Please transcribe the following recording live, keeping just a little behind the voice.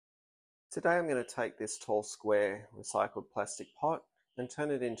Today I'm going to take this tall square recycled plastic pot and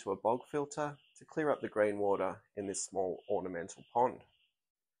turn it into a bog filter to clear up the green water in this small ornamental pond.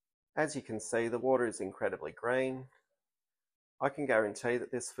 As you can see, the water is incredibly green. I can guarantee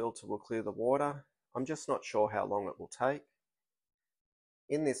that this filter will clear the water. I'm just not sure how long it will take.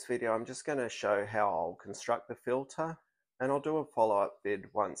 In this video I'm just going to show how I'll construct the filter, and I'll do a follow-up vid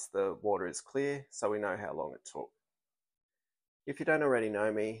once the water is clear so we know how long it took. If you don't already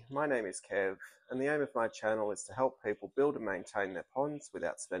know me, my name is Kev, and the aim of my channel is to help people build and maintain their ponds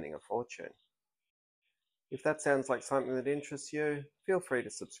without spending a fortune. If that sounds like something that interests you, feel free to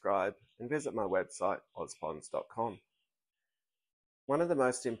subscribe and visit my website, Ozponds.com. One of the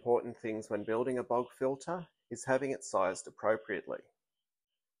most important things when building a bog filter is having it sized appropriately.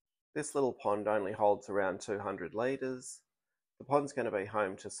 This little pond only holds around 200 litres. The pond's going to be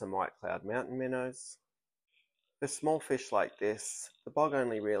home to some white cloud mountain minnows. For small fish like this, the bog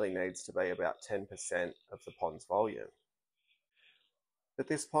only really needs to be about 10% of the pond's volume. But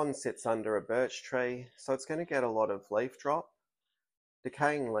this pond sits under a birch tree, so it's going to get a lot of leaf drop.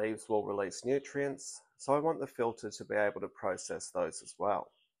 Decaying leaves will release nutrients, so I want the filter to be able to process those as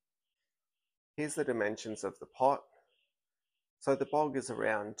well. Here's the dimensions of the pot. So the bog is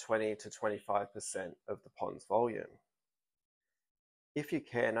around 20 to 25% of the pond's volume. If you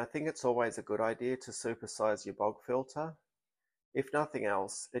can, I think it's always a good idea to supersize your bog filter. If nothing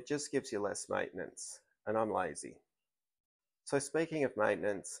else, it just gives you less maintenance, and I'm lazy. So speaking of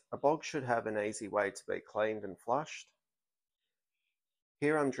maintenance, a bog should have an easy way to be cleaned and flushed.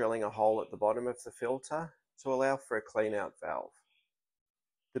 Here I'm drilling a hole at the bottom of the filter to allow for a clean out valve.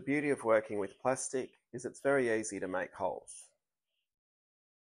 The beauty of working with plastic is it's very easy to make holes.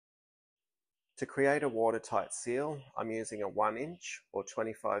 To create a watertight seal, I'm using a 1-inch or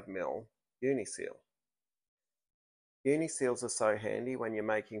 25mm Uni-Seal. Uni-Seals are so handy when you're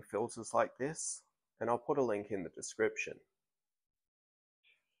making filters like this, and I'll put a link in the description.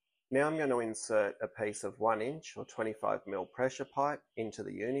 Now I'm going to insert a piece of 1-inch or 25mm pressure pipe into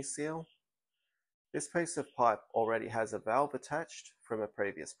the Uni-Seal. This piece of pipe already has a valve attached from a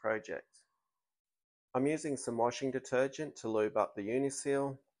previous project. I'm using some washing detergent to lube up the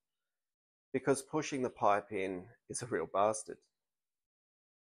Uni-Seal, because pushing the pipe in is a real bastard.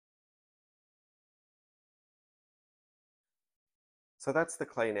 So that's the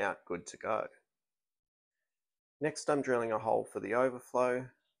clean out good to go. Next I'm drilling a hole for the overflow.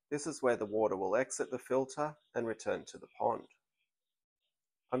 This is where the water will exit the filter and return to the pond.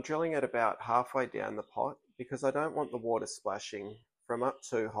 I'm drilling it about halfway down the pot because I don't want the water splashing from up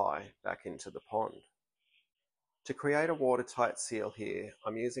too high back into the pond. To create a watertight seal here,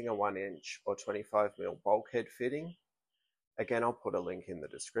 I'm using a 1-inch or 25mm bulkhead fitting. Again, I'll put a link in the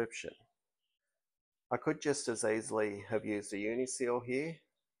description. I could just as easily have used a Uni-Seal here,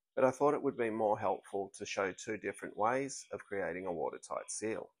 but I thought it would be more helpful to show two different ways of creating a watertight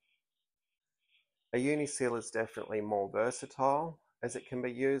seal. A Uni-Seal is definitely more versatile, as it can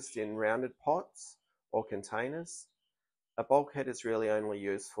be used in rounded pots or containers. A bulkhead is really only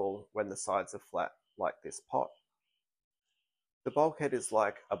useful when the sides are flat, like this pot. The bulkhead is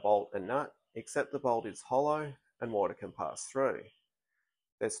like a bolt and nut, except the bolt is hollow and water can pass through.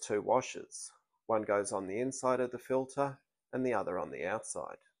 There's two washers. One goes on the inside of the filter and the other on the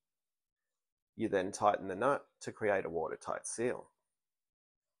outside. You then tighten the nut to create a watertight seal.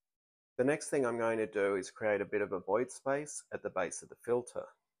 The next thing I'm going to do is create a bit of a void space at the base of the filter.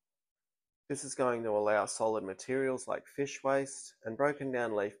 This is going to allow solid materials like fish waste and broken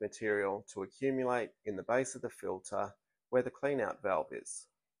down leaf material to accumulate in the base of the filter where the clean out valve is.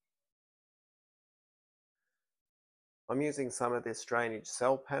 I'm using some of this drainage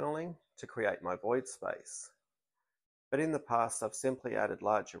cell paneling to create my void space. But in the past I've simply added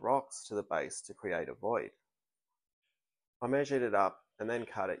larger rocks to the base to create a void. I measured it up and then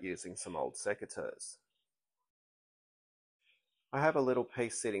cut it using some old secateurs. I have a little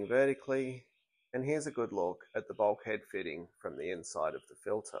piece sitting vertically, and here's a good look at the bulkhead fitting from the inside of the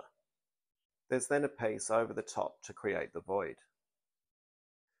filter. There's then a piece over the top to create the void.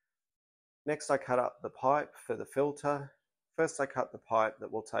 Next I cut up the pipe for the filter. First I cut the pipe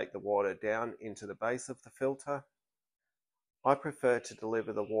that will take the water down into the base of the filter. I prefer to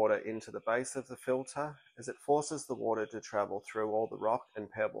deliver the water into the base of the filter as it forces the water to travel through all the rock and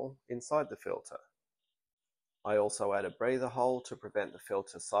pebble inside the filter. I also add a breather hole to prevent the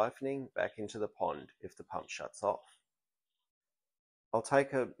filter siphoning back into the pond if the pump shuts off. I'll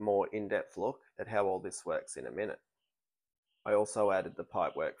take a more in-depth look at how all this works in a minute. I also added the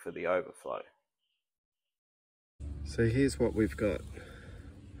pipework for the overflow. So here's what we've got.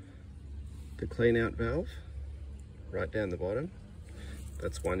 The clean out valve right down the bottom.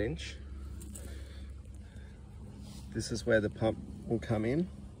 That's 1 inch. This is where the pump will come in.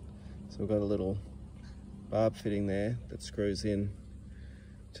 So we've got a little barb fitting there that screws in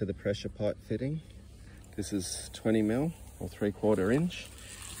to the pressure pipe fitting. This is 20 mil or 3/4 inch.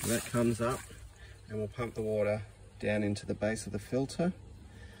 And that comes up and we'll pump the water down into the base of the filter.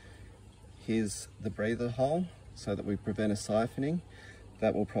 Here's the breather hole so that we prevent a siphoning.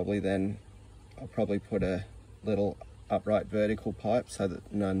 That will probably then, I'll probably put a little upright vertical pipe so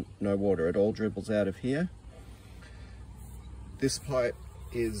that no water at all dribbles out of here. This pipe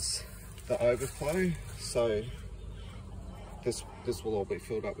is the overflow, so this will all be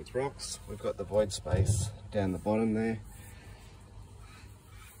filled up with rocks. We've got the void space down the bottom there.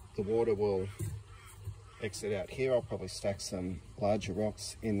 The water will exit out here. I'll probably stack some larger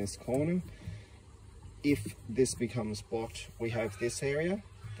rocks in this corner. If this becomes blocked, we have this area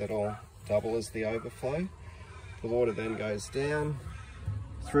that'll double as the overflow. The water then goes down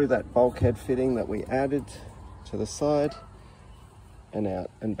through that bulkhead fitting that we added to the side and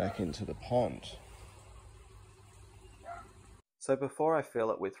out and back into the pond. So before I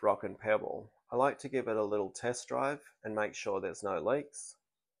fill it with rock and pebble, I like to give it a little test drive and make sure there's no leaks.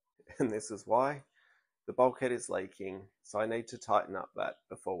 And this is why. The bulkhead is leaking, so I need to tighten up that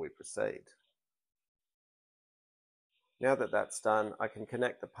before we proceed. Now that that's done, I can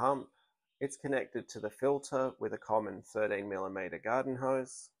connect the pump. It's connected to the filter with a common 13mm garden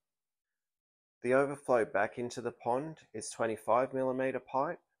hose. The overflow back into the pond is 25mm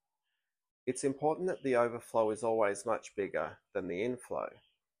pipe. It's important that the overflow is always much bigger than the inflow.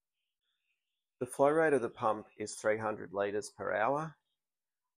 The flow rate of the pump is 300 litres per hour.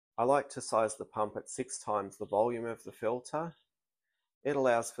 I like to size the pump at 6 times the volume of the filter. It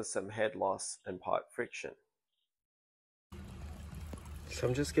allows for some head loss and pipe friction. So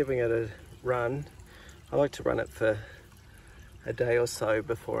I'm just giving it a run. I like to run it for a day or so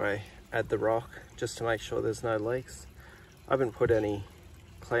before I add the rock, just to make sure there's no leaks. I haven't put any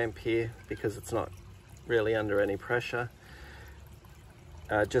clamp here because it's not really under any pressure.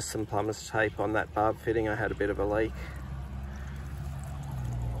 Just some plumber's tape on that barb fitting. I had a bit of a leak.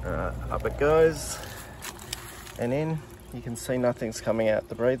 Up it goes and in. You can see nothing's coming out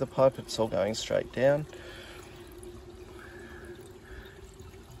the breather pipe, it's all going straight down.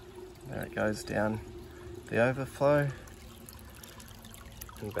 There it goes down the overflow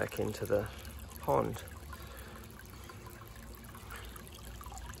and back into the pond.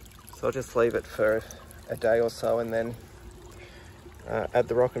 So I'll just leave it for a day or so and then add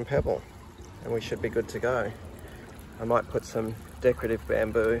the rock and pebble and we should be good to go. I might put some decorative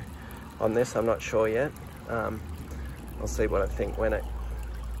bamboo on this, I'm not sure yet. I'll see what I think when it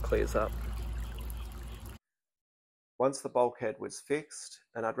clears up. Once the bulkhead was fixed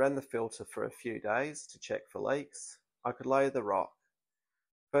and I'd ran the filter for a few days to check for leaks, I could lay the rock.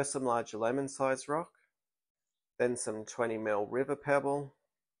 First some larger lemon-sized rock, then some 20mm river pebble,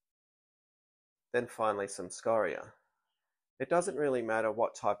 then finally some scoria. It doesn't really matter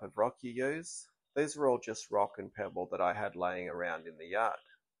what type of rock you use, these are all just rock and pebble that I had laying around in the yard.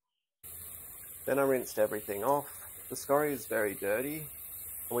 Then I rinsed everything off. The scoria is very dirty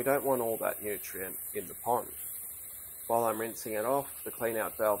and we don't want all that nutrient in the pond. While I'm rinsing it off, the clean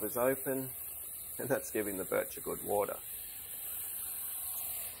out valve is open and that's giving the birch a good water.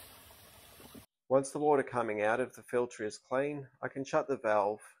 Once the water coming out of the filter is clean, I can shut the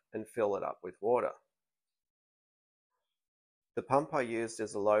valve and fill it up with water. The pump I used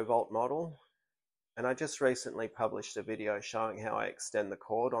is a low volt model, and I just recently published a video showing how I extend the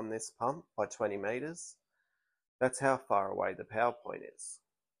cord on this pump by 20 meters. That's how far away the power point is.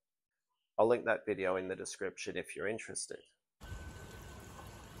 I'll link that video in the description if you're interested.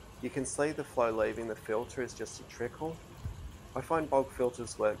 You can see the flow leaving the filter is just a trickle. I find bog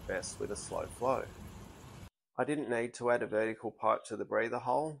filters work best with a slow flow. I didn't need to add a vertical pipe to the breather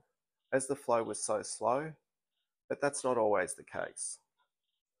hole as the flow was so slow, but that's not always the case.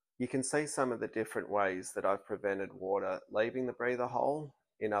 You can see some of the different ways that I've prevented water leaving the breather hole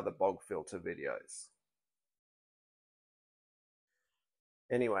in other bog filter videos.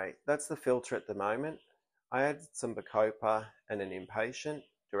 Anyway, that's the filter at the moment. I added some bacopa and an impatient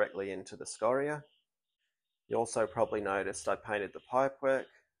directly into the scoria. You also probably noticed I painted the pipework,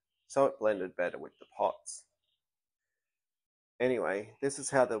 so it blended better with the pots. Anyway, this is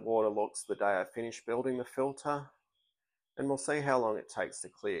how the water looks the day I finish building the filter, and we'll see how long it takes to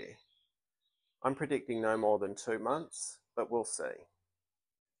clear. I'm predicting no more than 2 months, but we'll see.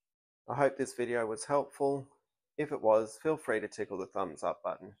 I hope this video was helpful. If it was, feel free to tickle the thumbs up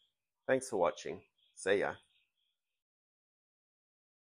button. Thanks for watching. See ya.